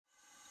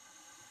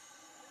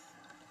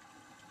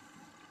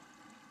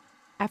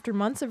After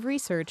months of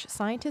research,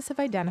 scientists have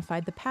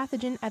identified the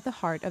pathogen at the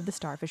heart of the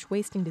starfish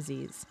wasting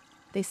disease.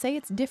 They say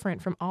it's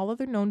different from all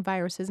other known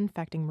viruses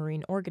infecting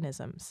marine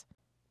organisms.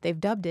 They've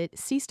dubbed it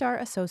sea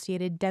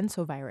star-associated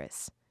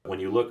densovirus. When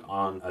you look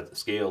on a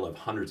scale of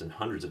hundreds and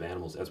hundreds of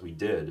animals, as we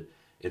did,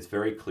 it's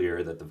very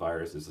clear that the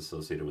virus is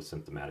associated with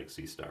symptomatic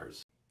sea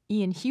stars.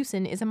 Ian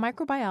Hewson is a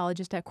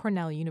microbiologist at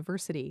Cornell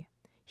University.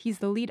 He's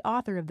the lead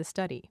author of the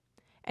study,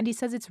 and he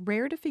says it's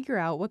rare to figure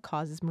out what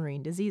causes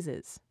marine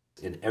diseases.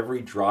 In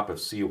every drop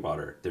of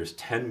seawater, there's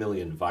 10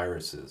 million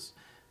viruses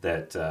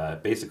that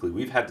basically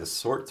we've had to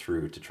sort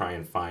through to try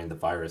and find the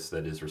virus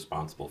that is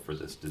responsible for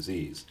this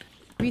disease.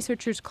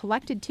 Researchers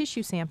collected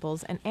tissue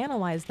samples and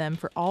analyzed them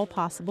for all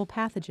possible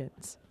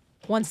pathogens.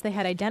 Once they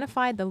had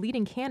identified the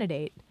leading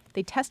candidate,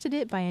 they tested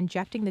it by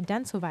injecting the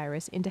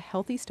densovirus into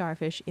healthy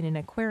starfish in an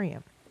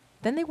aquarium.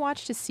 Then they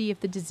watched to see if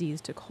the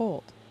disease took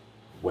hold.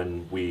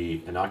 When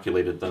we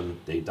inoculated them,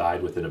 they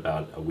died within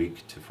about a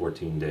week to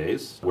 14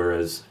 days,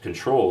 whereas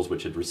controls,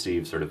 which had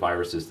received sort of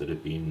viruses that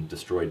had been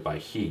destroyed by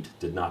heat,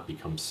 did not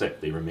become sick.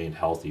 They remained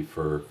healthy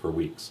for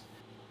weeks.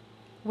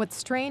 What's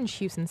strange,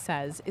 Hewson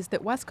says, is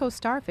that West Coast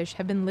starfish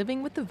have been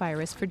living with the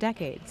virus for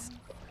decades.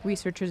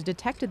 Researchers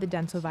detected the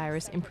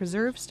densovirus in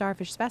preserved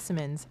starfish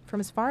specimens from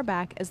as far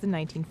back as the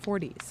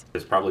 1940s.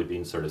 It's probably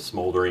been sort of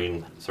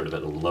smoldering, sort of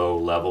at a low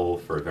level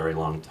for a very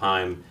long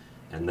time,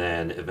 and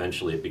then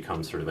eventually it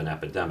becomes sort of an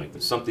epidemic.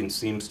 Something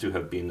seems to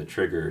have been the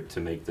trigger to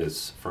make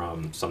this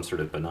from some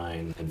sort of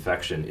benign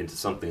infection into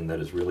something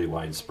that is really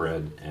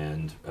widespread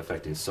and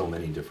affecting so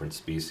many different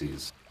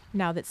species.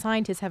 Now that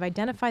scientists have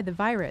identified the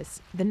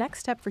virus, the next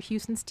step for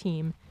Hewson's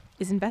team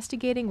is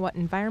investigating what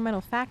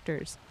environmental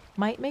factors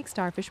might make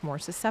starfish more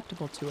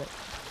susceptible to it.